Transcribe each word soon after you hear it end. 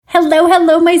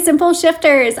Hello, my simple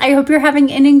shifters. I hope you're having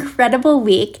an incredible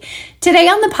week. Today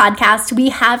on the podcast, we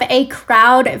have a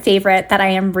crowd favorite that I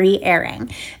am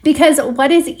re-airing because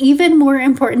what is even more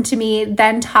important to me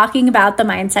than talking about the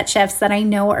mindset shifts that I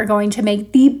know are going to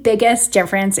make the biggest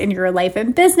difference in your life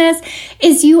and business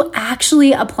is you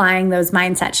actually applying those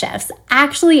mindset shifts,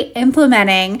 actually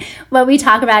implementing what we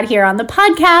talk about here on the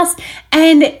podcast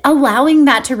and allowing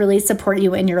that to really support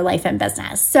you in your life and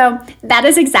business. So that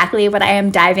is exactly what I am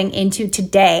diving into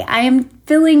today. I am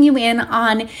filling you in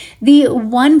on the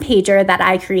one-pager that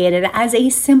I created as a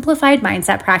simplified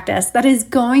mindset practice that is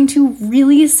going to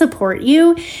really support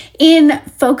you in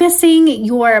focusing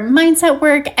your mindset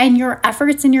work and your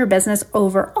efforts in your business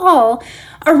overall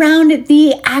around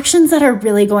the actions that are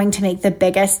really going to make the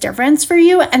biggest difference for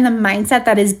you and the mindset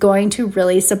that is going to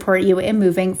really support you in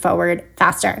moving forward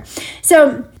faster.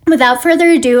 So without further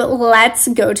ado, let's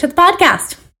go to the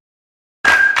podcast.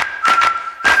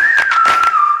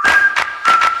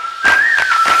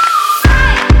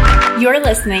 You're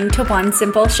listening to One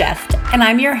Simple Shift, and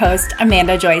I'm your host,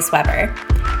 Amanda Joyce Weber,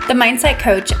 the mindset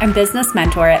coach and business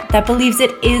mentor that believes it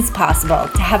is possible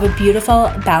to have a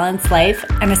beautiful, balanced life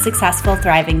and a successful,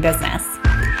 thriving business.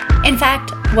 In fact,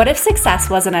 what if success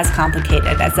wasn't as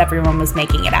complicated as everyone was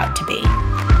making it out to be?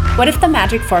 What if the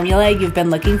magic formula you've been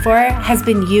looking for has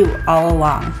been you all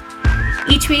along?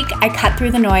 Each week, I cut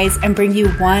through the noise and bring you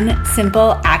one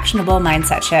simple, actionable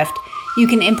mindset shift you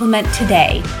can implement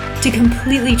today to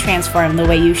completely transform the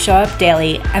way you show up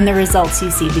daily and the results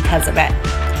you see because of it.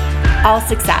 All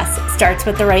success starts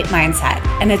with the right mindset,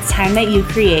 and it's time that you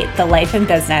create the life and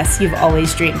business you've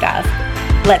always dreamed of.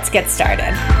 Let's get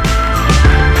started.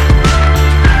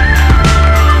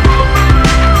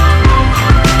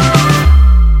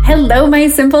 Hello, my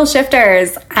simple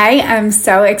shifters. I am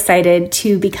so excited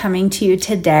to be coming to you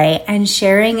today and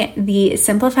sharing the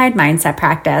simplified mindset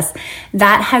practice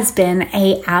that has been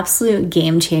an absolute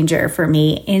game changer for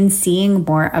me in seeing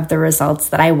more of the results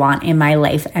that I want in my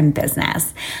life and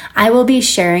business. I will be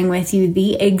sharing with you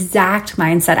the exact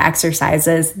mindset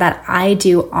exercises that I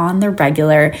do on the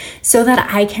regular so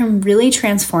that I can really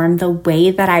transform the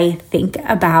way that I think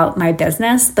about my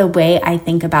business, the way I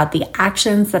think about the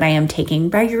actions that I am taking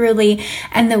regularly,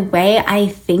 and the way I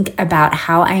think about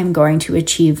how I am going to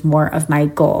achieve more of my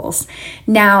goals.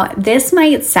 Now, this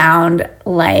might sound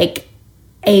like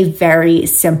a very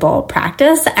simple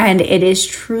practice, and it is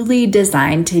truly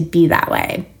designed to be that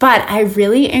way. But I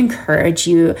really encourage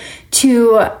you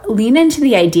to lean into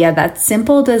the idea that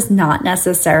simple does not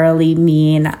necessarily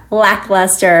mean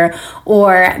lackluster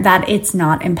or that it's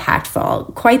not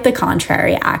impactful. Quite the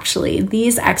contrary, actually.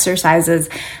 These exercises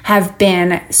have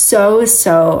been so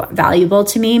valuable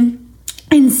to me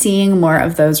in seeing more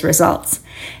of those results.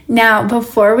 Now,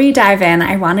 before we dive in,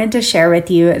 I wanted to share with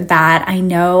you that I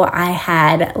know I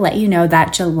had let you know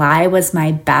that July was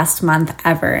my best month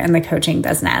ever in the coaching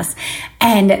business.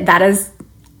 And that is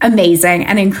amazing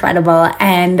and incredible.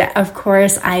 And of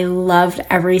course, I loved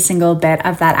every single bit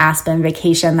of that Aspen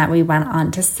vacation that we went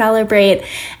on to celebrate.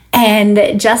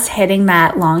 And just hitting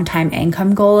that long-time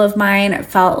income goal of mine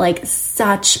felt like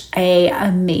such an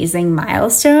amazing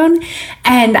milestone.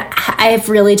 And I've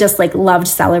really just loved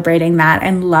celebrating that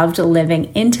and loved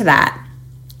living into that.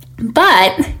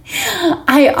 But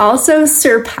I also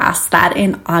surpassed that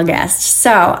in August.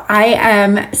 So I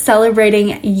am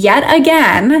celebrating yet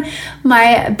again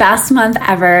my best month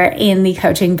ever in the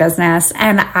coaching business.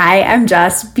 And I am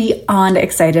just beyond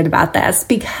excited about this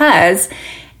because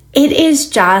it is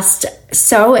just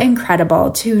so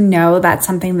incredible to know that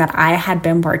something that I had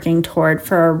been working toward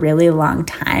for a really long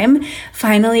time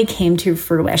finally came to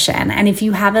fruition. And if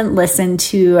you haven't listened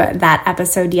to that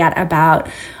episode yet about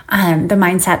the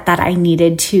mindset that I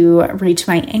needed to reach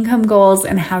my income goals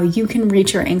and how you can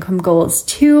reach your income goals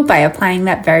too by applying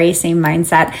that very same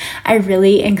mindset, I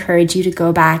really encourage you to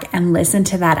go back and listen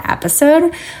to that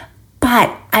episode.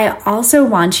 But I also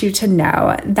want you to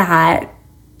know that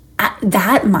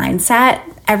that mindset,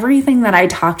 everything that I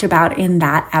talked about in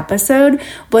that episode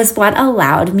was what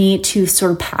allowed me to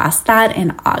surpass that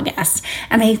in August.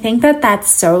 And I think that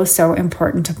that's so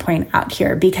important to point out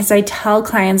here because I tell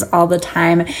clients all the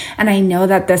time, and I know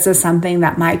that this is something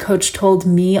that my coach told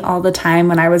me all the time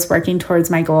when I was working towards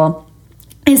my goal,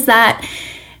 is that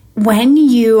when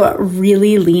you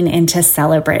really lean into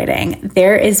celebrating,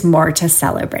 there is more to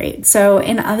celebrate. So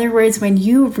in other words, when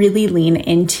you really lean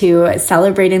into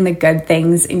celebrating the good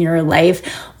things in your life,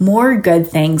 more good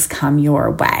things come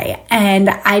your way. And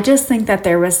I just think that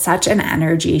there was such an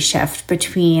energy shift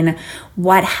between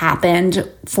what happened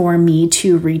for me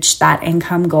to reach that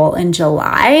income goal in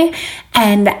July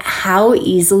and how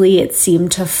easily it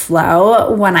seemed to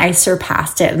flow when I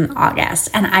surpassed it in August.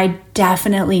 And I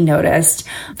definitely noticed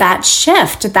that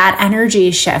shift, that energy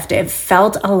shift. It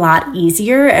felt a lot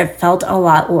easier. It felt a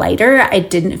lot lighter. I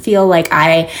didn't feel like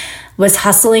I was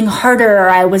hustling harder, or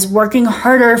I was working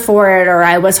harder for it, or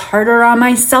I was harder on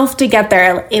myself to get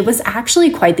there. It was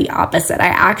actually quite the opposite. I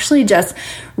actually just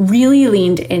really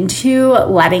leaned into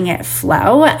letting it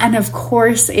flow. And of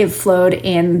course, it flowed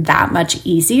in that much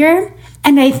easier.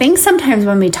 And I think sometimes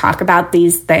when we talk about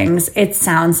these things, it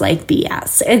sounds like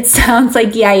BS. It sounds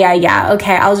like, yeah,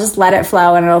 okay, I'll just let it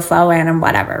flow and it'll flow in and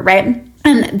whatever, right?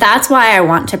 And that's why I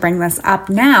want to bring this up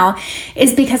now,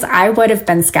 is because I would have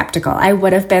been skeptical. I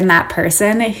would have been that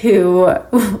person who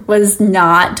was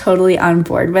not totally on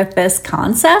board with this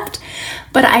concept.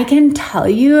 But I can tell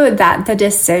you that the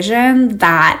decision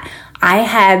that I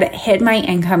had hit my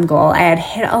income goal, I had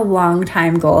hit a long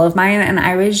time goal of mine, and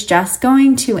I was just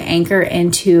going to anchor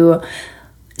into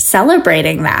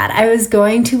celebrating that. I was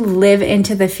going to live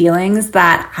into the feelings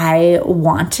that I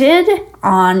wanted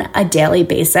on a daily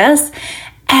basis.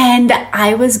 And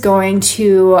I was going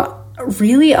to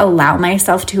really allow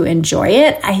myself to enjoy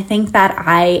it. I think that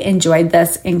I enjoyed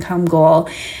this income goal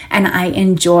and I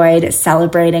enjoyed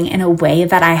celebrating in a way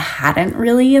that I hadn't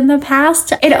really in the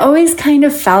past. It always kind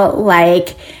of felt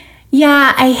like,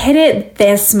 yeah, I hit it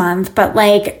this month, but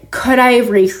like, could I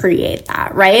recreate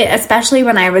that, right? Especially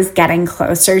when I was getting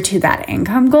closer to that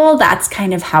income goal, that's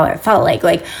kind of how it felt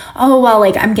like, oh, well,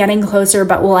 like I'm getting closer,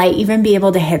 but will I even be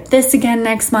able to hit this again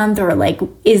next month? Or like,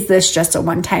 is this just a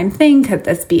one-time thing? Could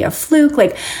this be a fluke?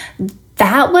 Like,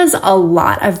 that was a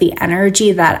lot of the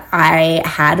energy that I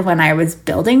had when I was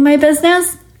building my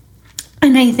business.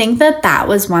 And I think that that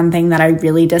was one thing that I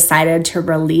really decided to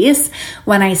release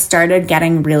when I started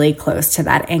getting really close to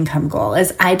that income goal,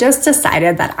 is I just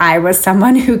decided that I was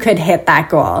someone who could hit that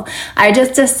goal. I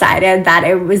just decided that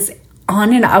it was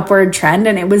on an upward trend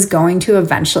and it was going to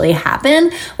eventually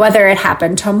happen, whether it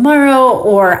happened tomorrow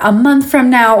or a month from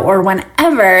now or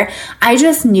whenever. I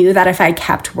just knew that if I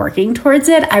kept working towards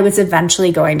it, I was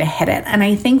eventually going to hit it. And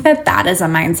I think that that is a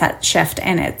mindset shift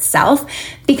in itself,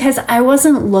 because I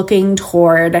wasn't looking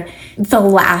toward the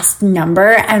last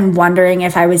number and wondering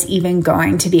if I was even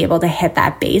going to be able to hit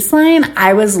that baseline.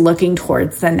 I was looking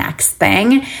towards the next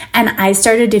thing. And I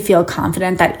started to feel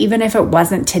confident that even if it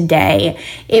wasn't today,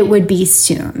 it would be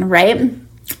soon, right?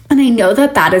 And I know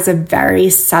that that is a very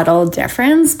subtle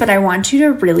difference, but I want you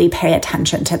to really pay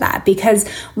attention to that, because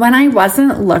when I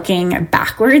wasn't looking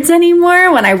backwards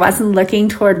anymore, when I wasn't looking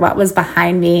toward what was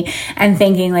behind me and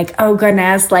thinking like, oh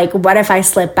goodness, like what if I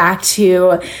slip back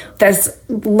to this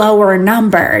lower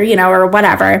number, or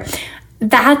whatever,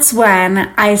 that's when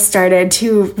I started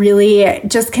to really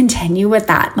just continue with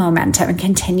that momentum and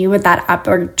continue with that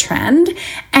upward trend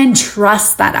and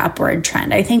trust that upward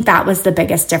trend. I think that was the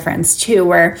biggest difference too,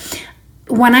 where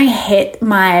when I hit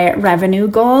my revenue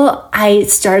goal, I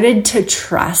started to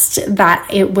trust that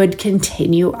it would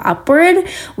continue upward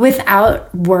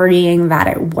without worrying that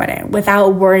it wouldn't,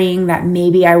 without worrying that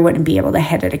maybe I wouldn't be able to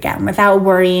hit it again, without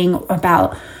worrying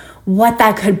about what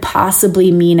that could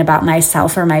possibly mean about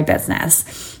myself or my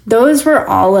business. Those were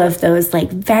all of those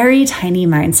like very tiny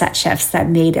mindset shifts that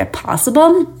made it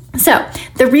possible. So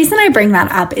the reason I bring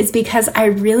that up is because I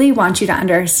really want you to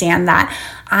understand that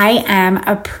I am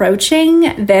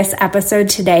approaching this episode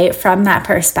today from that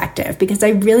perspective, because I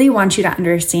really want you to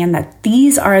understand that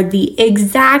these are the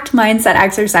exact mindset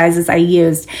exercises I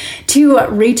used to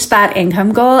reach that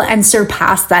income goal and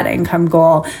surpass that income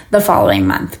goal the following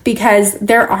month, because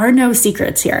there are no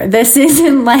secrets here. This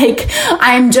isn't like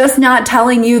I'm just not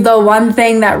telling you the one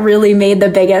thing that really made the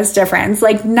biggest difference.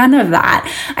 Like none of that.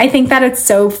 I think that it's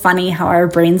so funny how our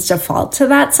brains default to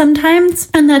that sometimes,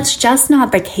 and that's just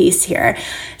not the case here.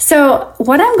 So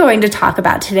what I'm going to talk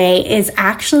about today is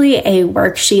actually a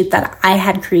worksheet that I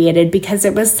had created because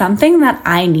it was something that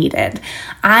I needed.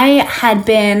 I had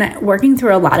been working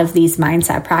through a lot of these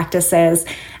mindset practices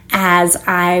as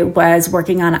I was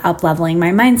working on up-leveling my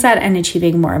mindset and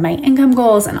achieving more of my income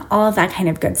goals and all of that kind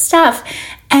of good stuff.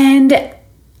 And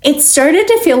it started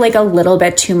to feel like a little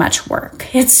bit too much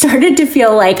work. It started to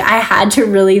feel like I had to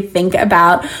really think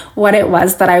about what it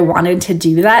was that I wanted to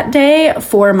do that day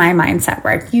for my mindset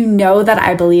work. You know that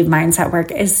I believe mindset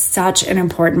work is such an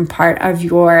important part of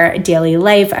your daily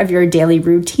life, of your daily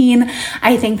routine.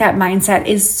 I think that mindset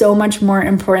is so much more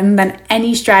important than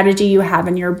any strategy you have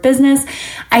in your business.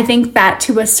 I think that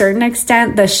to a certain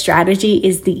extent, the strategy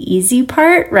is the easy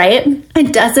part, right?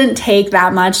 It doesn't take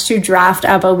that much to draft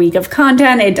up a week of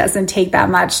content. It doesn't take that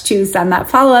much to send that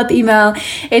follow-up email.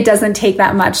 It doesn't take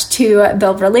that much to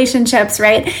build relationships,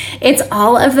 right? It's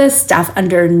all of this stuff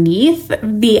underneath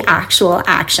the actual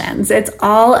actions. It's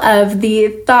all of the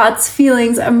thoughts,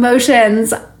 feelings,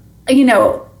 emotions,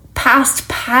 past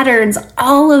patterns,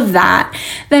 all of that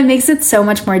makes it so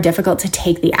much more difficult to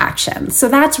take the action. So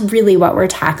that's really what we're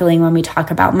tackling when we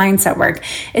talk about mindset work,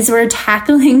 is we're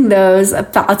tackling those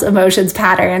thoughts, emotions,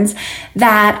 patterns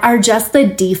that are just the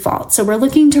default. So we're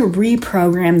looking to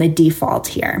reprogram the default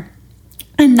here.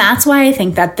 And that's why I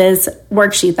think that this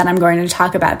worksheet that I'm going to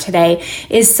talk about today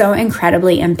is so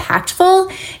incredibly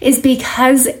impactful, is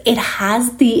because it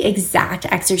has the exact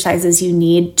exercises you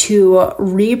need to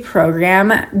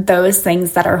reprogram those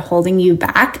things that are holding you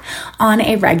back on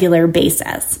a regular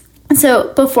basis.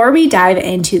 So before we dive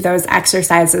into those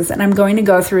exercises, and I'm going to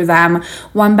go through them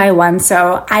one by one,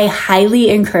 so I highly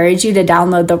encourage you to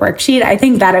download the worksheet. I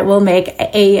think that it will make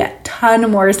a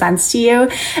ton more sense to you,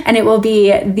 and it will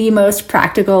be the most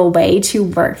practical way to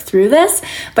work through this.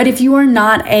 But if you are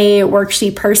not a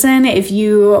worksheet person, if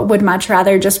you would much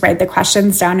rather just write the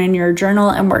questions down in your journal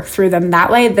and work through them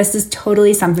that way, this is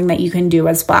totally something that you can do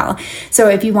as well. So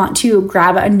if you want to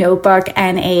grab a notebook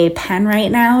and a pen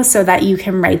right now so that you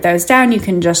can write those down, you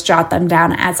can just jot them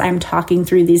down as I'm talking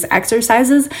through these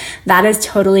exercises. That is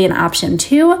totally an option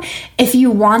too. If you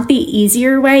want the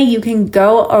easier way, you can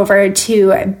go over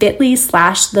to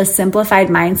bit.ly/the simplified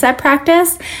mindset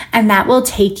practice, and that will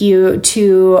take you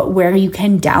to where you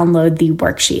can download the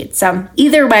worksheet. So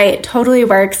either way, it totally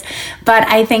works, but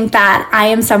I think that I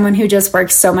am someone who just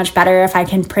works so much better if I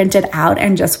can print it out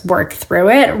and just work through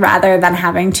it rather than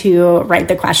having to write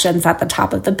the questions at the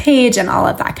top of the page and all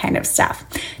of that kind of stuff.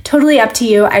 Totally up to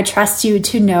you. I trust you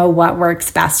to know what works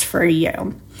best for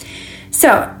you.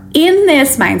 So in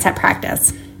this mindset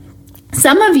practice,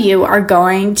 some of you are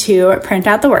going to print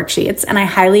out the worksheets, and I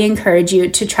highly encourage you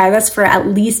to try this for at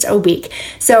least a week.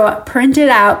 So print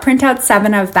out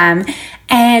 7 of them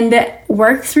and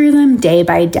work through them day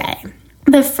by day.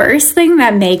 The first thing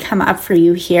that may come up for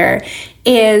you here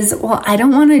is, well, I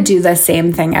don't want to do the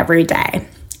same thing every day.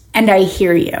 And I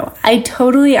hear you. I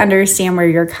totally understand where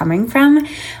you're coming from,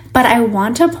 but I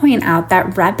want to point out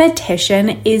that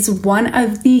repetition is one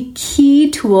of the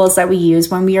key tools that we use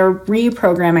when we are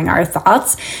reprogramming our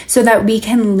thoughts so that we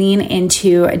can lean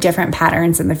into different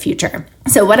patterns in the future.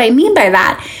 So what I mean by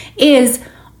that is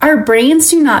our brains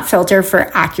do not filter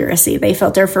for accuracy. They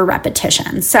filter for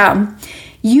repetition. So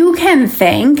you can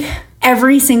think,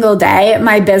 every single day,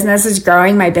 my business is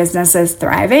growing, my business is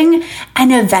thriving,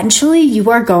 and eventually you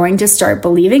are going to start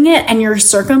believing it, and your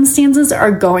circumstances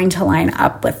are going to line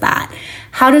up with that.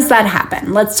 How does that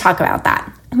happen? Let's talk about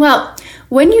that. Well,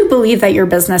 when you believe that your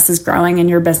business is growing and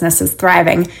your business is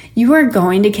thriving, you are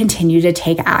going to continue to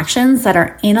take actions that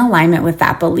are in alignment with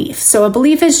that belief. So a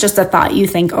belief is just a thought you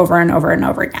think over and over and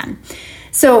over again.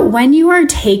 So when you are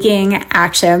taking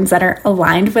actions that are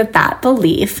aligned with that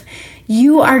belief,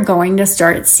 you are going to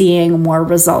start seeing more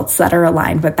results that are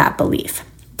aligned with that belief.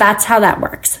 That's how that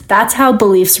works. That's how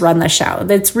beliefs run the show.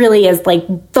 That really is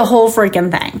like the whole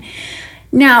freaking thing.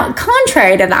 Now,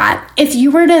 contrary to that, if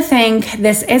you were to think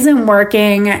this isn't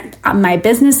working, my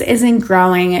business isn't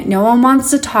growing, no one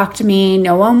wants to talk to me,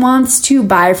 no one wants to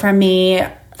buy from me,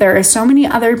 there are so many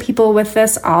other people with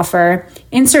this offer,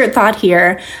 insert thought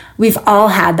here, we've all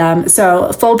had them,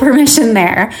 so full permission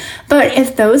there. But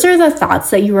if those are the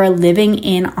thoughts that you are living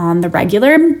in on the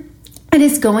regular, it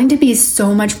is going to be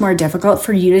so much more difficult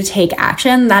for you to take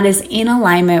action that is in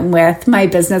alignment with my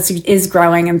business is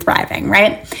growing and thriving,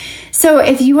 right? So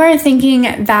if you are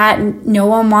thinking that no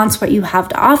one wants what you have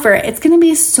to offer, it's going to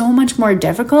be so much more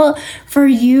difficult for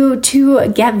you to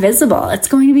get visible. It's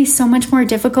going to be so much more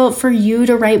difficult for you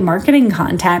to write marketing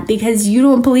content because you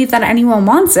don't believe that anyone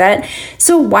wants it.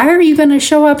 So why are you going to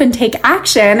show up and take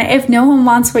action if no one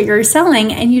wants what you're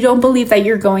selling and you don't believe that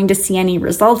you're going to see any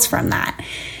results from that?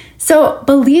 So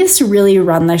beliefs really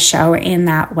run the show in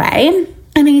that way.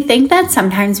 And I think that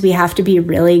sometimes we have to be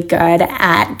really good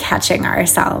at catching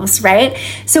ourselves, right?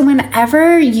 So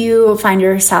whenever you find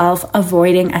yourself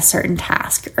avoiding a certain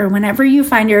task, or whenever you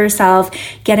find yourself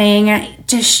getting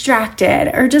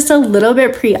distracted or just a little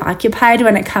bit preoccupied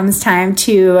when it comes time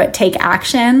to take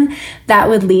action that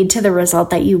would lead to the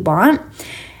result that you want,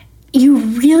 you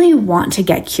really want to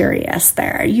get curious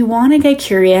there. You want to get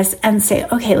curious and say,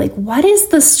 okay, like what is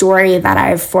the story that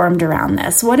I've formed around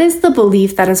this? What is the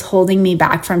belief that is holding me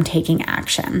back from taking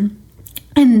action?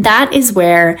 And that is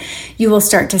where you will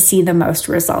start to see the most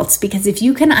results, because if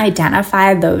you can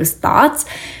identify those thoughts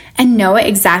and know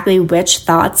exactly which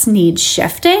thoughts need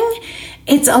shifting,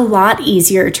 it's a lot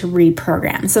easier to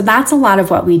reprogram. So that's a lot of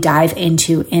what we dive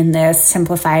into in this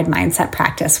simplified mindset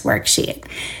practice worksheet.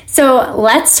 So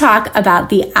let's talk about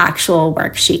the actual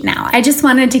worksheet now. I just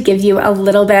wanted to give you a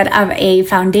little bit of a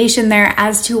foundation there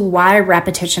as to why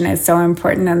repetition is so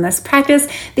important in this practice,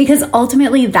 because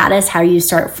ultimately that is how you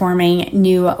start forming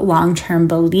new long-term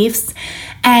beliefs,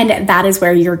 and that is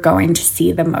where you're going to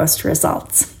see the most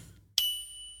results.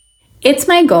 It's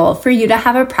my goal for you to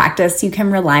have a practice you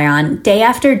can rely on day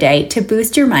after day to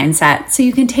boost your mindset so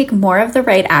you can take more of the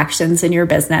right actions in your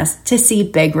business to see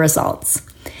big results.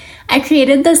 I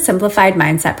created this simplified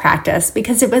mindset practice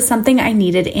because it was something I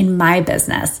needed in my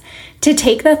business to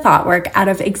take the thought work out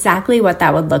of exactly what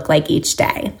that would look like each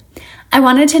day. I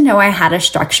wanted to know I had a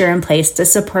structure in place to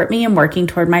support me in working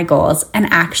toward my goals and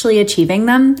actually achieving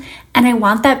them, and I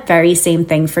want that very same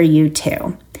thing for you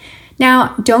too.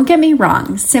 Now, don't get me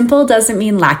wrong, simple doesn't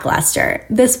mean lackluster.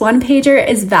 This one-pager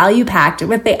is value-packed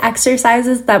with the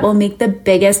exercises that will make the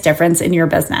biggest difference in your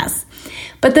business.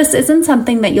 But this isn't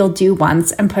something that you'll do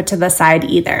once and put to the side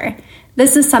either.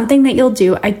 This is something that you'll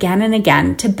do again and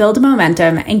again to build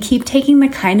momentum and keep taking the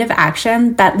kind of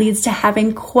action that leads to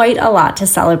having quite a lot to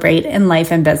celebrate in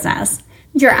life and business.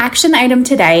 Your action item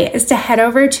today is to head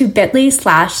over to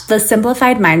bit.ly/the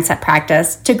simplified mindset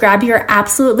practice to grab your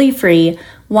absolutely free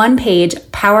one-page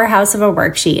powerhouse of a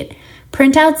worksheet,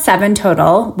 print out 7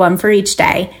 total, 1 for each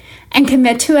day, and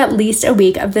commit to at least a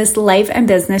week of this life and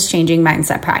business changing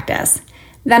mindset practice.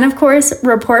 Then, of course,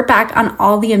 report back on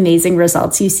all the amazing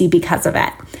results you see because of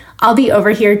it. I'll be over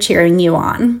here cheering you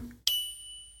on.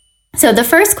 So the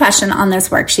first question on this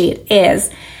worksheet is,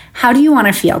 how do you want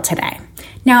to feel today?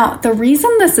 Now, the reason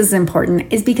this is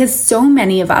important is because so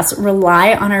many of us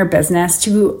rely on our business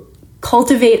to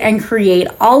cultivate and create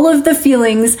all of the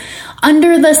feelings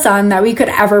under the sun that we could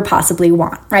ever possibly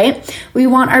want, right? We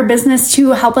want our business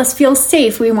to help us feel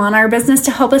safe. We want our business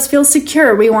to help us feel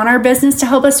secure. We want our business to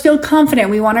help us feel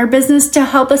confident. We want our business to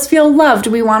help us feel loved.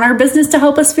 We want our business to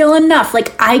help us feel enough.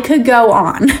 Like, I could go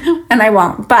on and I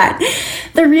won't. But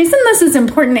the reason this is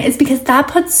important is because that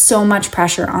puts so much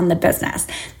pressure on the business.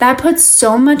 That puts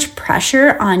so much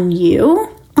pressure on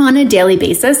you on a daily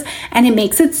basis, and it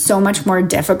makes it so much more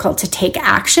difficult to take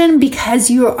action because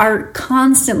you are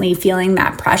constantly feeling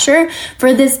that pressure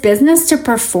for this business to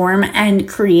perform and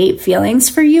create feelings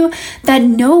for you that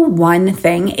no one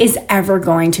thing is ever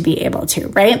going to be able to,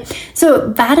 right? So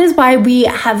that is why we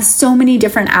have so many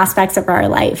different aspects of our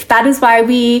life. That is why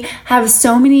we have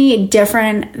so many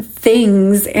different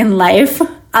things in life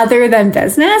other than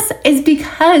business, is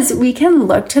because we can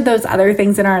look to those other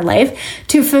things in our life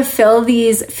to fulfill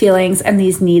these feelings and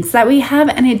these needs that we have,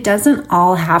 and it doesn't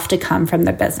all have to come from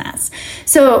the business.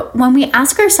 So when we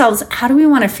ask ourselves, how do we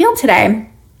want to feel today?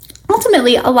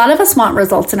 Ultimately, a lot of us want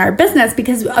results in our business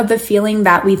because of the feeling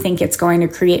that we think it's going to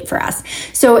create for us.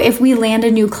 So if we land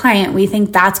a new client, we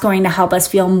think that's going to help us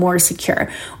feel more secure,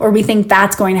 or we think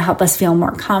that's going to help us feel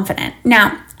more confident.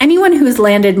 Now, anyone who's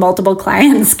landed multiple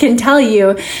clients can tell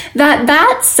you that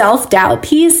that self-doubt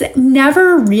piece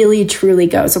never really truly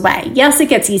goes away. Yes, it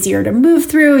gets easier to move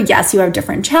through. Yes, you have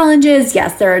different challenges.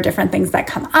 Yes, there are different things that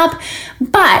come up.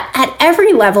 But at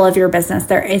every level of your business,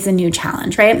 there is a new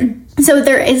challenge, right? So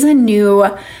there is a new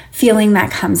feeling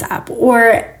that comes up,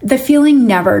 or the feeling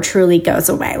never truly goes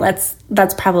away.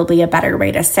 That's probably a better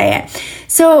way to say it.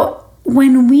 So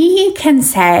when we can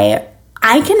say,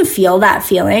 I can feel that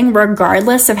feeling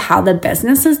regardless of how the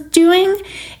business is doing,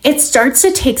 it starts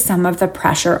to take some of the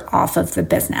pressure off of the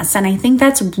business. And I think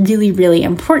that's really, really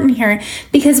important here,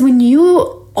 because when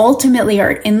you ultimately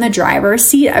are in the driver's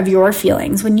seat of your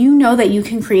feelings, when you know that you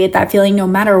can create that feeling no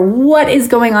matter what is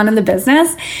going on in the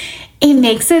business, it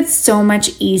makes it so much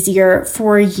easier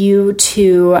for you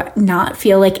to not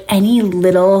feel like any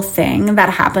little thing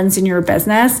that happens in your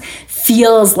business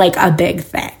feels like a big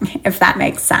thing, if that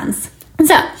makes sense.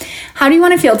 So, how do you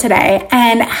want to feel today,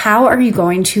 and how are you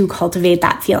going to cultivate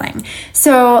that feeling?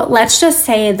 So, let's just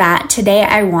say that today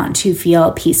I want to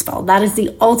feel peaceful. That is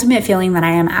the ultimate feeling that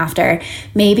I am after.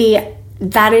 Maybe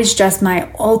that is just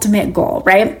my ultimate goal,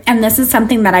 right? And this is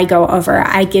something that I go over.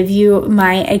 I give you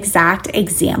my exact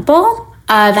example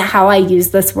of how I use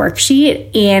this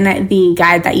worksheet in the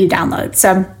guide that you download.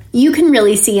 So you can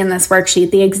really see in this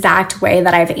worksheet the exact way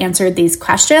that I've answered these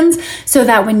questions, so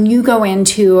that when you go in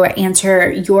to answer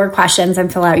your questions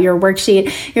and fill out your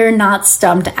worksheet, you're not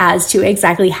stumped as to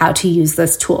exactly how to use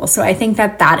this tool. So I think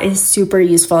that that is super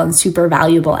useful and super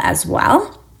valuable as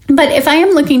well. But if I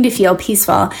am looking to feel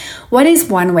peaceful, what is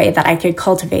one way that I could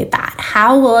cultivate that?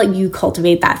 How will you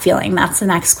cultivate that feeling? That's the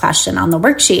next question on the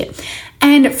worksheet.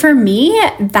 And for me,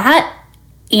 that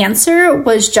answer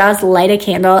was just light a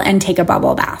candle and take a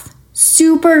bubble bath.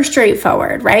 Super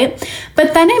straightforward, right?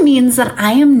 But then it means that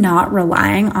I am not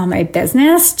relying on my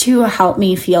business to help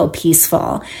me feel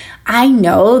peaceful. I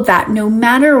know that no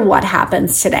matter what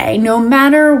happens today, no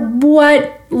matter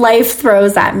what life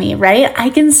throws at me, right? I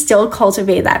can still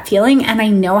cultivate that feeling and I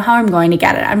know how I'm going to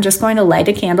get it. I'm just going to light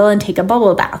a candle and take a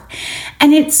bubble bath.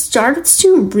 And it starts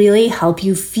to really help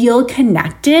you feel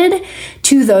connected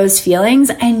to those feelings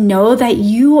and know that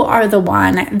you are the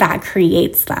one that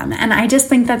creates them. And I just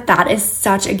think that that is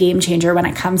such a game changer when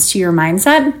it comes to your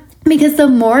mindset. Because the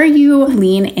more you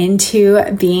lean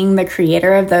into being the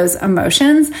creator of those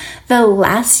emotions, the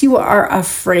less you are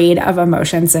afraid of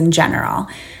emotions in general.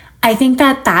 I think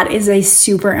that that is a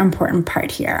super important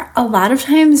part here. A lot of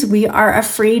times we are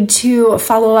afraid to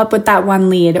follow up with that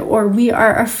one lead, or we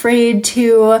are afraid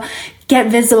to get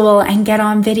visible and get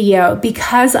on video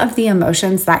because of the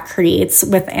emotions that creates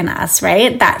within us,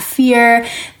 right? That fear,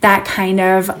 that kind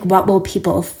of what will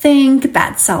people think,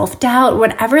 that self-doubt,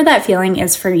 whatever that feeling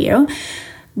is for you.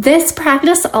 This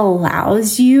practice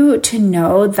allows you to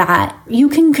know that you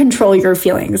can control your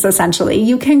feelings, essentially.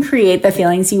 You can create the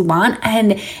feelings you want,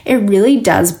 and it really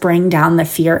does bring down the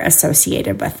fear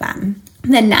associated with them.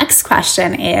 The next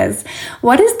question is,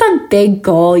 what is the big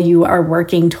goal you are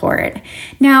working toward?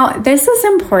 Now, this is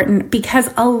important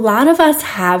because a lot of us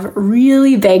have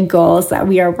really big goals that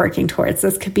we are working towards.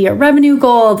 This could be a revenue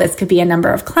goal. This could be a number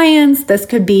of clients. This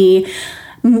could be,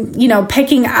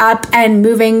 picking up and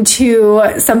moving to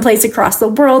someplace across the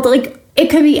world. Like, it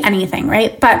could be anything,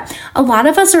 right? But a lot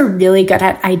of us are really good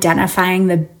at identifying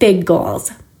the big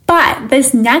goals. But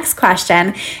this next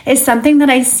question is something that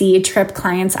I see trip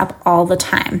clients up all the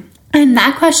time. And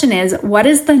that question is, what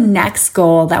is the next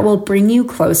goal that will bring you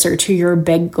closer to your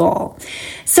big goal?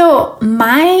 So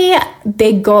my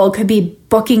big goal could be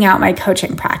booking out my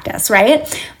coaching practice,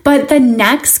 right? But the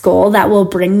next goal that will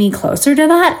bring me closer to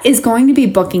that is going to be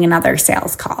booking another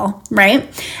sales call, right?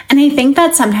 And I think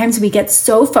that sometimes we get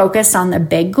so focused on the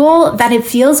big goal that it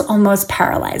feels almost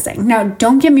paralyzing. Now,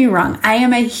 don't get me wrong. I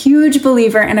am a huge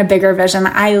believer in a bigger vision.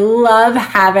 I love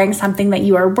having something that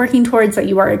you are working towards, that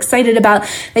you are excited about,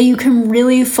 that you can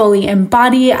really fully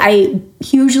embody. I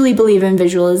hugely believe in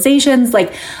visualizations.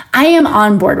 Like, I am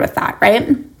on board with that, right?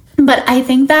 But I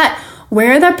think that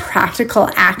where the practical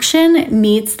action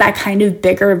meets that kind of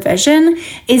bigger vision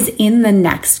is in the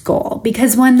next goal.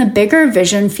 Because when the bigger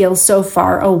vision feels so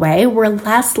far away, we're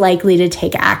less likely to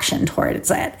take action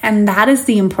towards it. And that is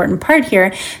the important part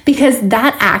here, because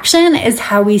that action is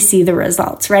how we see the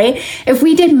results, right? If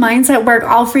we did mindset work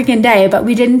all freaking day, but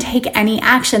we didn't take any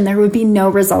action, there would be no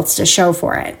results to show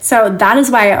for it. So that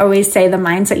is why I always say the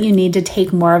mindset, you need to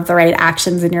take more of the right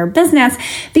actions in your business,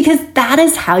 because that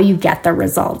is how you get the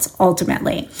results ultimately.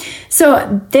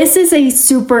 So this is a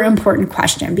super important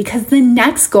question, because the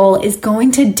next goal is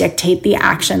going to dictate the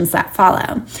actions that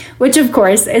follow, which of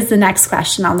course is the next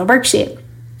question on the worksheet.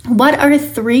 What are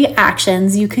 3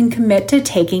 actions you can commit to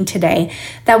taking today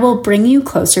that will bring you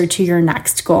closer to your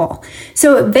next goal?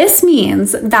 So this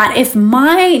means that if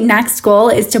my next goal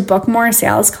is to book more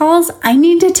sales calls, I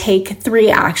need to take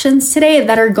 3 actions today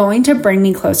that are going to bring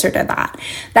me closer to that.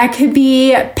 That could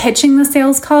be pitching the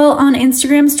sales call on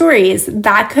Instagram stories.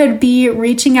 That could be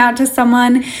reaching out to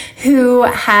someone who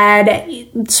had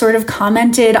sort of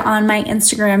commented on my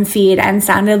Instagram feed and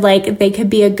sounded like they could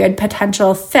be a good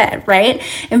potential fit, right?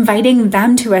 Inviting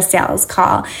them to a sales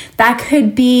call. That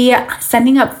could be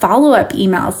sending up follow-up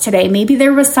emails today. Maybe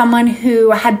there was someone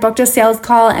who had booked a sales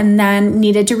call and then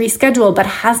needed to reschedule but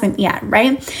hasn't yet,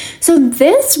 right? So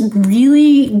this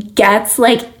really gets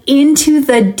into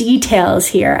the details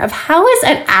here of how is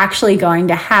it actually going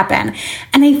to happen.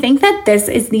 And I think that this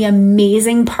is the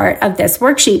amazing part of this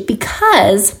worksheet,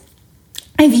 because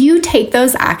if you take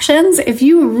those actions, if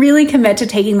you really commit to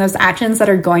taking those actions that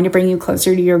are going to bring you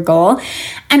closer to your goal,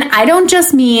 and I don't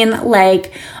just mean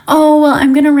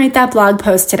I'm going to write that blog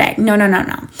post today. No.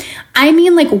 I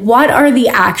mean, what are the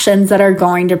actions that are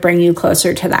going to bring you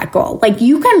closer to that goal?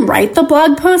 You can write the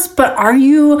blog post, but are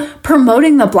you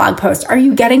promoting the blog post? Are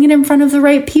you getting it in front of the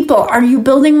right people? Are you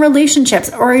building relationships?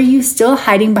 Or are you still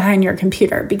hiding behind your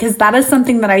computer? Because that is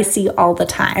something that I see all the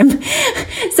time.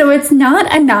 So it's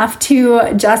not enough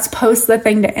to just post the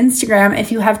thing to Instagram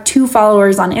if you have 2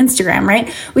 followers on Instagram,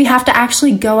 right? We have to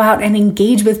actually go out and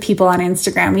engage with people on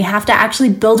Instagram. We have to actually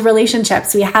build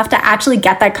relationships. We have to actually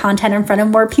get that content in front of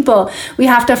more people. We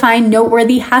have to find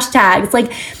noteworthy hashtags.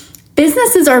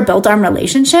 Businesses are built on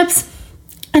relationships.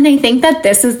 And I think that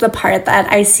this is the part that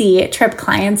I see trip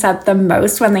clients up the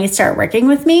most when they start working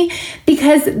with me,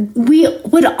 because we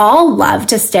would all love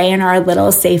to stay in our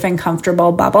little safe and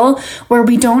comfortable bubble where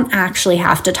we don't actually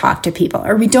have to talk to people,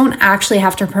 or we don't actually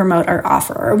have to promote our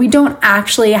offer, or we don't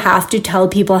actually have to tell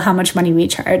people how much money we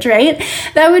charge, right?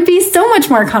 That would be so much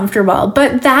more comfortable,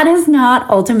 but that is not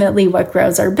ultimately what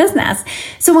grows our business.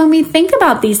 So when we think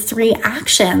about these 3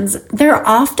 actions, they're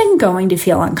often going to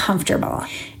feel uncomfortable.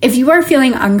 If you are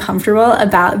feeling uncomfortable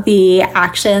about the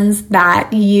actions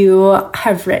that you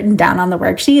have written down on the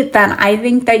worksheet, then I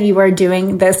think that you are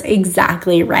doing this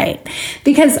exactly right.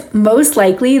 Because most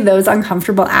likely those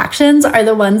uncomfortable actions are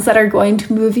the ones that are going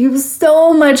to move you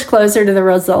so much closer to the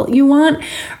result you want,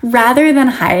 rather than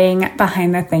hiding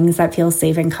behind the things that feel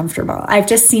safe and comfortable. I've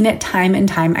just seen it time and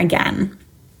time again.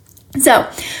 So,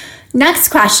 next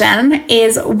question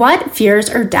is, what fears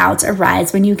or doubts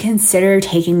arise when you consider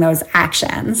taking those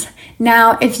actions?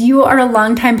 Now, if you are a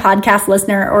longtime podcast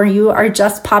listener or you are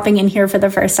just popping in here for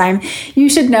the first time, you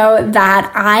should know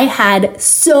that I had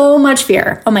so much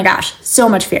fear. Oh my gosh, so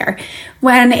much fear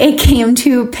when it came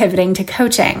to pivoting to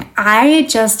coaching. I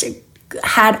just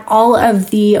had all of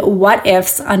the what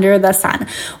ifs under the sun.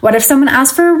 What if someone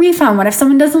asks for a refund? What if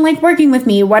someone doesn't like working with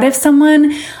me? What if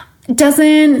someone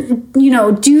doesn't,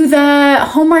 do the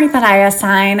homework that I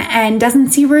assign and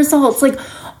doesn't see results? Like,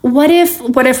 what if?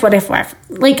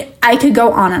 Like, I could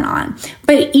go on and on.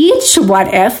 But each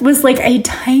what if was like a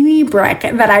tiny brick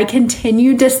that I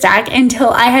continued to stack until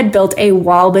I had built a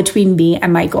wall between me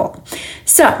and my goal.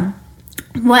 So,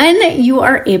 when you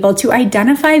are able to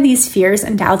identify these fears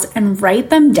and doubts and write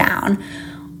them down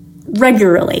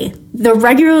regularly, the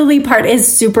regularly part is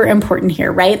super important here,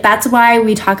 right? That's why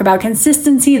we talk about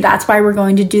consistency. That's why we're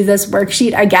going to do this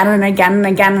worksheet again and again and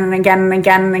again and again and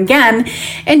again and again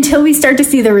until we start to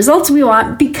see the results we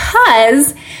want,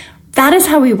 because that is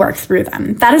how we work through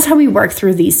them. That is how we work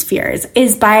through these fears,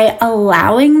 is by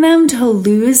allowing them to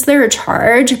lose their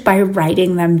charge by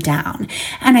writing them down.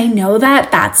 And I know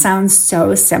that sounds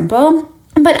so simple,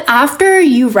 but after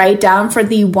you write down for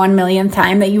the 1 millionth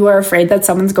time that you are afraid that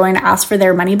someone's going to ask for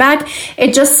their money back,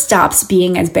 it just stops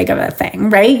being as big of a thing,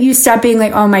 right? You stop being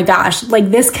like, oh my gosh,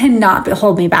 like this cannot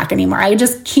hold me back anymore. I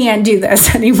just can't do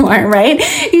this anymore, right?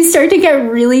 You start to get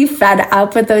really fed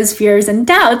up with those fears and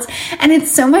doubts, and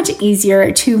it's so much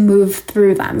easier to move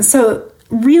through them. So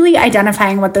really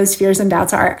identifying what those fears and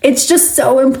doubts are, it's just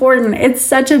so important. It's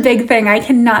such a big thing. I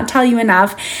cannot tell you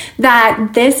enough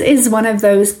that this is one of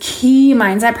those key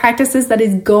mindset practices that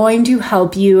is going to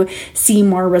help you see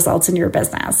more results in your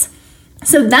business.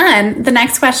 So then the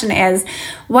next question is,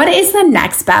 what is the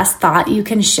next best thought you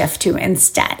can shift to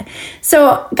instead?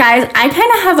 So guys, I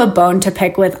kind of have a bone to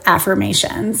pick with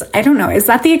affirmations. I don't know. Is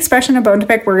that the expression, a bone to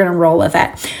pick? We're going to roll with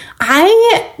it.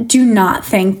 I do not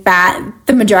think that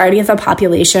the majority of the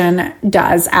population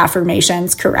does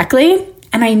affirmations correctly.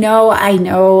 And I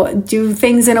know, do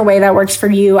things in a way that works for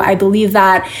you. I believe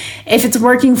that if it's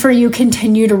working for you,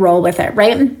 continue to roll with it,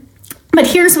 right? But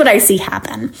here's what I see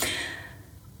happen.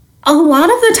 A lot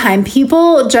of the time,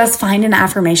 people just find an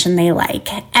affirmation they like,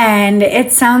 and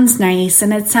it sounds nice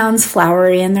and it sounds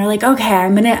flowery, and they're like, okay,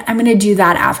 I'm gonna do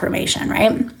that affirmation,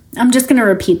 right? I'm just gonna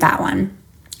repeat that one.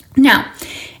 Now,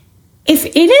 if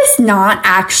it is not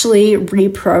actually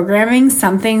reprogramming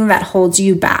something that holds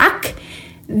you back,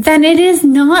 then it is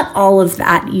not all of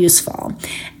that useful.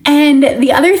 And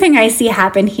the other thing I see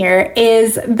happen here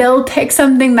is they'll pick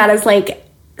something that is like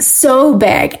so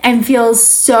big and feels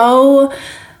so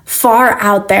far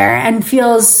out there and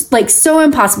feels like so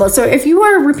impossible. So if you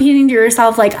are repeating to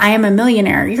yourself, like, I am a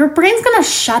millionaire, your brain's going to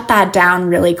shut that down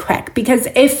really quick, because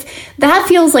if that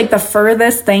feels like the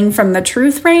furthest thing from the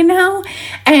truth right now,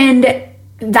 and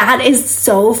that is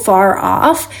so far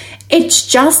off, it's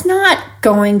just not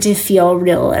going to feel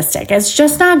realistic. It's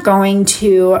just not going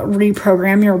to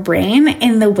reprogram your brain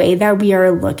in the way that we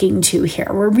are looking to here.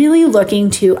 We're really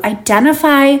looking to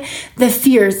identify the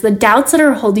fears, the doubts that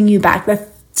are holding you back,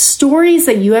 the stories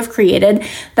that you have created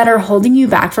that are holding you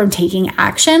back from taking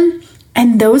action.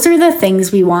 And those are the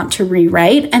things we want to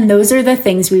rewrite, and those are the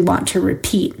things we want to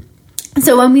repeat.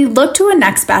 So when we look to a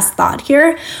next best thought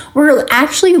here, we're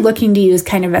actually looking to use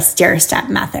kind of a stair-step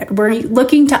method. We're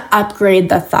looking to upgrade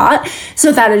the thought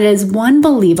so that it is, one,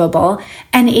 believable,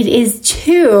 and it is,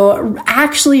 two,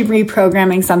 actually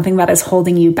reprogramming something that is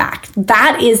holding you back.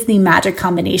 That is the magic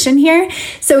combination here.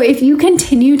 So if you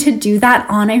continue to do that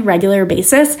on a regular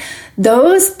basis,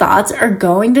 those thoughts are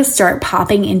going to start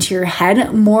popping into your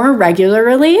head more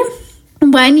regularly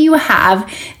when you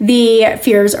have the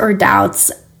fears or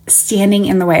doubts standing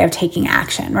in the way of taking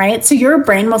action, right? So your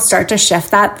brain will start to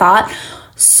shift that thought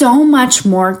so much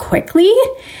more quickly,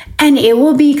 and it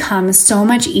will become so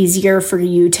much easier for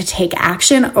you to take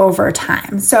action over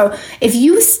time. So if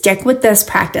you stick with this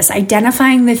practice,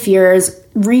 identifying the fears,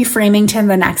 reframing to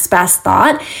the next best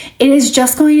thought, it is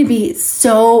just going to be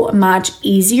so much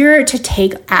easier to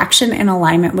take action in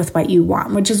alignment with what you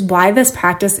want, which is why this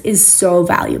practice is so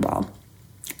valuable.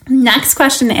 Next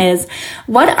question is,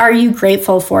 what are you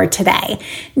grateful for today?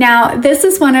 Now, this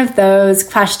is one of those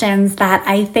questions that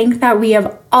I think that we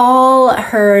have all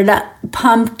heard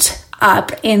pumped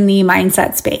up in the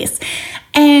mindset space.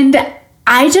 And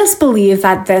I just believe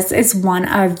that this is one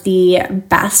of the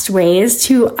best ways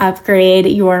to upgrade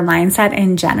your mindset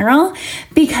in general,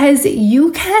 because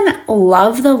you can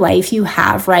love the life you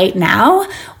have right now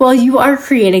while you are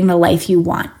creating the life you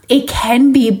want. It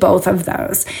can be both of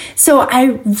those. So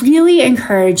I really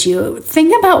encourage you,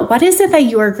 think about what is it that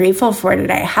you are grateful for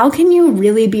today? How can you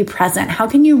really be present? How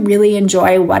can you really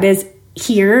enjoy what is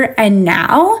here and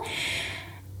now?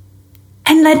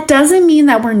 And that doesn't mean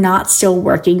that we're not still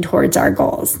working towards our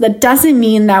goals. That doesn't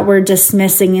mean that we're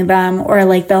dismissing them or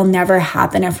like they'll never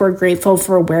happen if we're grateful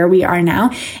for where we are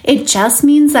now. It just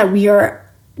means that we are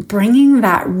bringing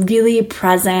that really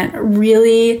present,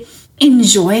 really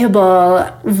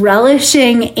enjoyable,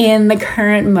 relishing in the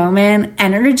current moment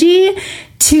energy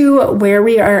to where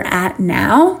we are at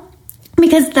now.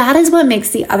 Because that is what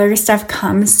makes the other stuff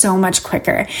come so much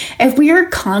quicker. If we are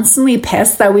constantly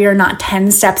pissed that we are not 10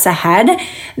 steps ahead,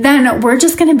 then we're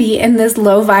just going to be in this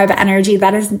low vibe energy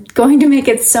that is going to make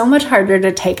it so much harder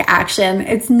to take action.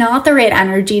 It's not the right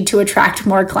energy to attract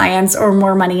more clients or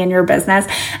more money in your business.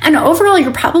 And overall,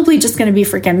 you're probably just going to be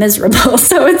freaking miserable.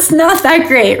 So it's not that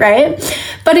great, right?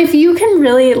 But if you can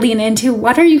really lean into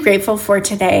what are you grateful for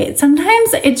today?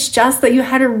 Sometimes it's just that you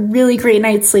had a really great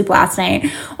night's sleep last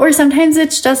night, or sometimes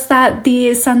it's just that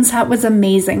the sunset was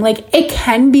amazing. Like, it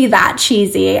can be that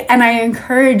cheesy. And I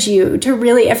encourage you to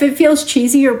really, if it feels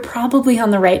cheesy, you're probably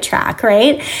on the right track,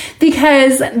 right?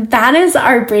 Because that is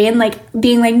our brain like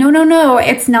being like, no,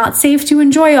 it's not safe to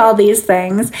enjoy all these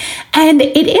things. And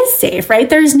it is safe, right?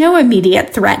 There's no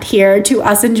immediate threat here to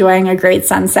us enjoying a great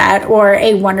sunset or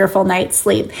a wonderful night's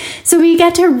sleep. So we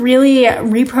get to really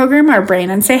reprogram our brain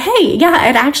and say, hey, yeah,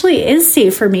 it actually is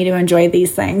safe for me to enjoy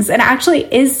these things. It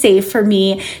actually is safe for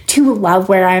me to love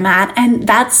where I'm at. And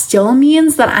that still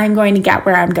means that I'm going to get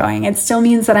where I'm going. It still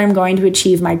means that I'm going to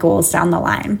achieve my goals down the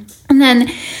line. And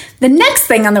then the next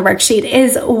thing on the worksheet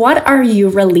is, what are you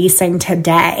releasing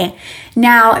today?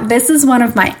 Now, this is one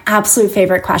of my absolute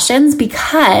favorite questions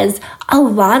because a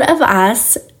lot of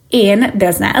us in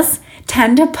business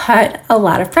tend to put a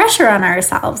lot of pressure on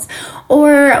ourselves,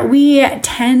 or we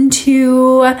tend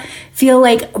to feel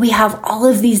like we have all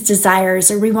of these desires,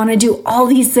 or we want to do all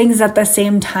these things at the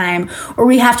same time, or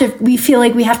we feel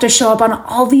like we have to show up on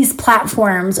all these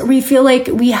platforms, or we feel like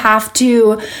we have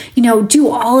to, do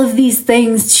all of these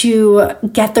things to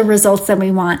get the results that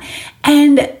we want.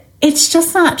 And it's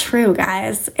just not true,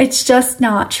 guys. It's just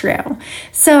not true.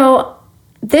 So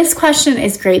this question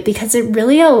is great because it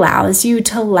really allows you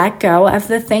to let go of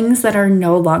the things that are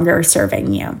no longer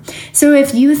serving you. So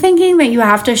if you thinking that you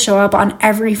have to show up on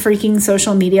every freaking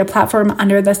social media platform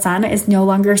under the sun is no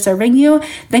longer serving you,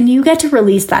 then you get to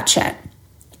release that shit.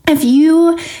 If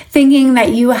you thinking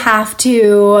that you have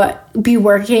to be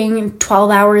working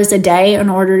 12 hours a day in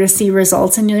order to see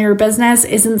results in your business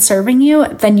isn't serving you,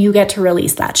 then you get to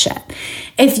release that shit.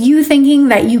 If you thinking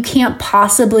that you can't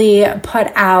possibly put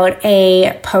out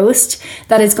a post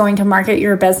that is going to market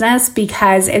your business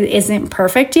because it isn't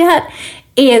perfect yet,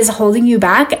 is holding you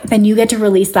back, then you get to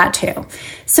release that too.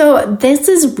 So this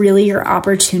is really your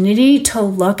opportunity to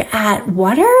look at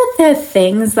what are the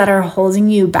things that are holding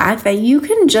you back that you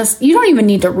don't even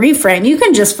need to reframe. You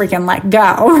can just freaking let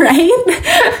go,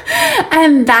 right?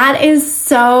 And that is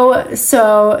so,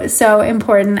 so, so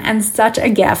important and such a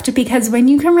gift, because when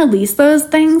you can release those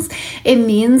things, it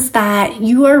means that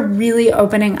you are really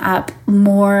opening up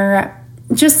more,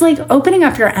 just like opening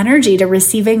up your energy to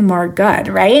receiving more good,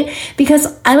 right?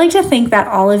 Because I like to think that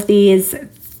all of these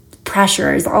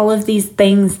pressures, all of these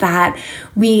things that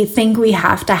we think we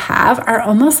have to have are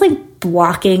almost like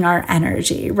blocking our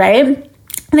energy, right?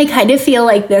 They kind of feel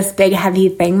like this big heavy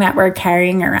thing that we're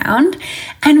carrying around.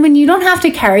 And when you don't have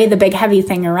to carry the big heavy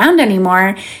thing around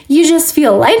anymore, you just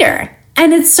feel lighter.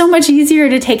 And it's so much easier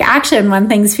to take action when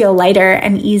things feel lighter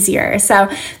and easier. So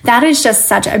that is just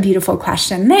such a beautiful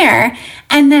question there.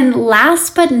 And then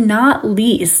last but not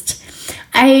least,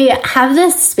 I have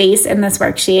this space in this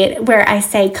worksheet where I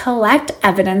say, collect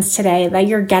evidence today that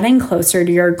you're getting closer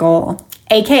to your goal.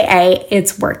 AKA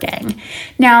it's working.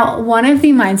 Now, one of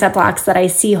the mindset blocks that I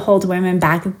see hold women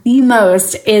back the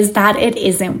most is that it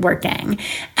isn't working.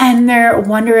 And they're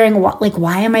wondering,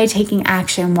 why am I taking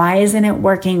action? Why isn't it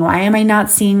working? Why am I not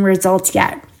seeing results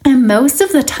yet? And most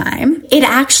of the time, it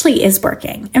actually is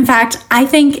working. In fact, I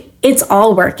think it's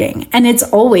all working and it's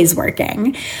always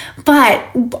working. But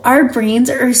our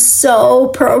brains are so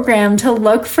programmed to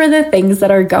look for the things that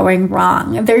are going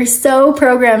wrong. They're so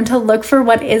programmed to look for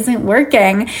what isn't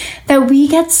working that we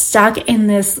get stuck in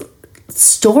this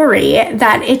story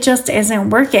that it just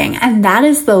isn't working. And that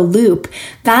is the loop.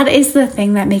 That is the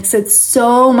thing that makes it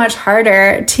so much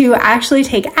harder to actually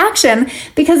take action.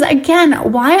 Because again,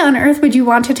 why on earth would you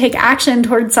want to take action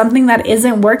towards something that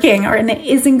isn't working or it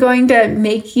isn't going to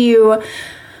make you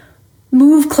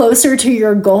move closer to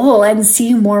your goal and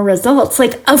see more results?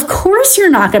 Of course you're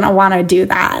not going to want to do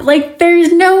that.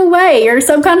 There's no way your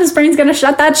subconscious brain's going to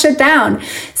shut that shit down.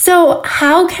 So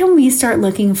how can we start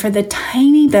looking for the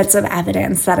tiny bits of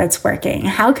evidence that it's working?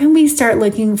 How can we start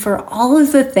looking for all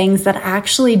of the things that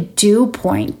actually do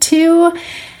point to,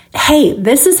 hey,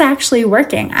 this is actually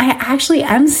working. I actually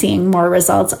am seeing more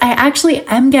results. I actually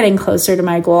am getting closer to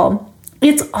my goal.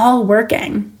 It's all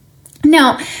working.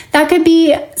 Now, that could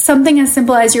be something as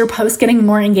simple as your post getting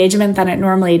more engagement than it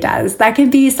normally does. That could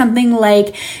be something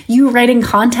like you writing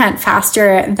content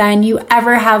faster than you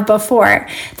ever have before.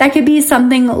 That could be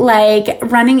something like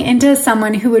running into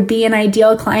someone who would be an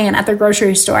ideal client at the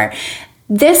grocery store.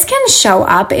 This can show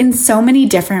up in so many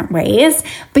different ways,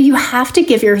 but you have to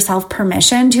give yourself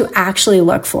permission to actually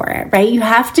look for it, right? You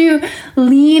have to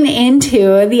lean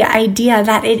into the idea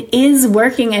that it is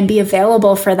working and be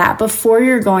available for that before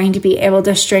you're going to be able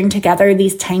to string together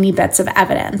these tiny bits of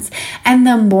evidence. And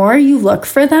the more you look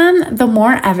for them, the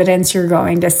more evidence you're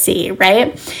going to see,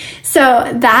 right?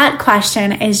 So that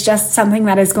question is just something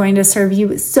that is going to serve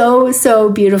you so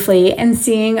beautifully in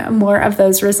seeing more of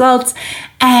those results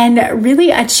and really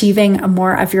achieving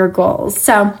more of your goals.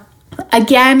 So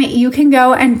again, you can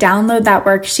go and download that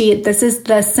worksheet. This is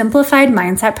the Simplified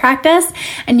Mindset Practice,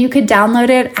 and you could download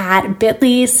it at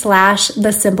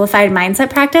bit.ly/the Simplified Mindset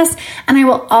Practice. And I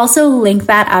will also link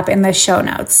that up in the show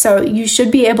notes. So you should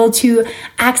be able to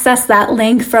access that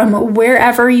link from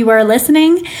wherever you are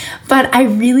listening. But I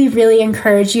really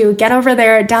encourage you, get over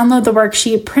there, download the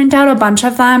worksheet, print out a bunch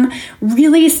of them,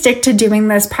 really stick to doing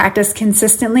this practice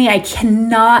consistently. I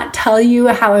cannot tell you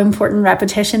how important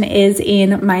repetition is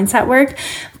in mindset work,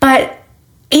 but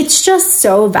it's just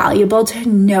so valuable to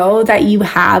know that you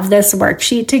have this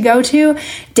worksheet to go to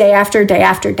day after day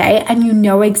after day, and you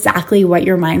know exactly what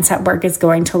your mindset work is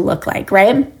going to look like,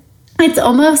 right? It's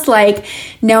almost like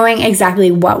knowing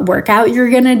exactly what workout you're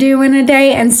going to do in a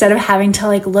day instead of having to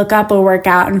look up a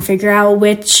workout and figure out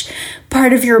which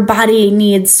part of your body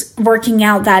needs working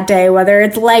out that day, whether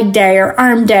it's leg day or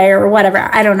arm day or whatever.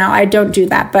 I don't know. I don't do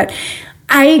that, but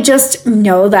I just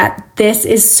know that this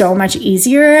is so much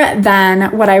easier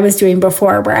than what I was doing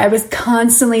before, where I was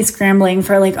constantly scrambling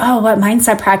for what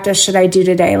mindset practice should I do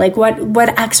today?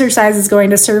 What exercise is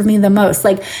going to serve me the most?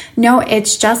 No,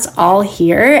 it's just all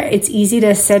here. It's easy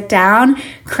to sit down,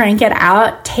 crank it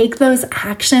out, take those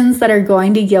actions that are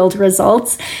going to yield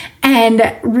results, and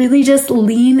really just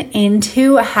lean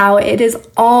into how it is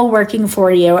all working for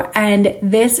you. And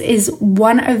this is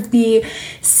one of the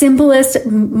simplest,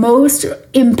 most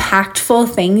impactful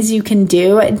things you can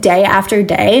do day after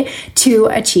day to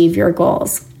achieve your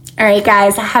goals. All right,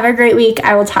 guys, have a great week.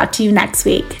 I will talk to you next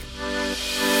week.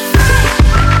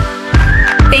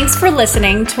 Thanks for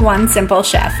listening to One Simple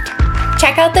Shift.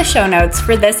 Check out the show notes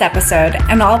for this episode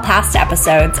and all past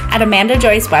episodes at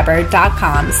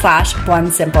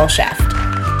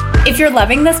amandajoyceweber.com/onesimpleshift. If you're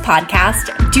loving this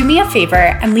podcast, do me a favor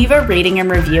and leave a rating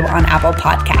and review on Apple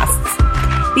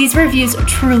Podcasts. These reviews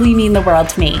truly mean the world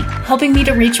to me, helping me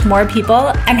to reach more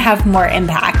people and have more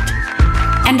impact.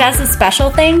 And as a special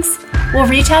thanks, we'll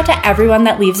reach out to everyone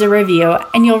that leaves a review,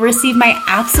 and you'll receive my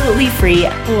absolutely free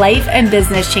life and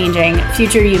business changing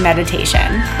Future You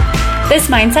meditation. This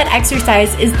mindset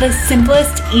exercise is the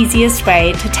simplest, easiest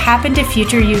way to tap into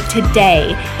future you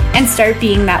today and start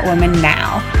being that woman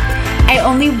now. I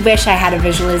only wish I had a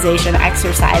visualization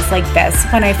exercise like this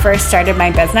when I first started my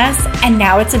business, and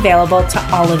now it's available to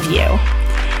all of you.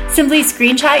 Simply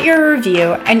screenshot your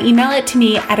review and email it to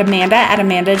me at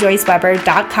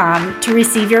amanda@amandajoyceweber.com to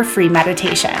receive your free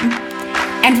meditation.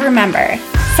 And remember,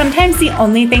 sometimes the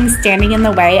only thing standing in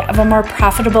the way of a more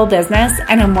profitable business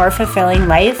and a more fulfilling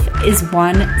life is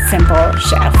one simple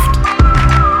shift.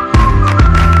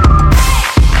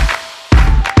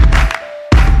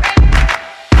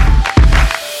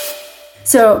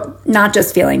 So not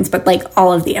just feelings, but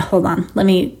all of the, hold on, let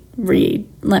me read.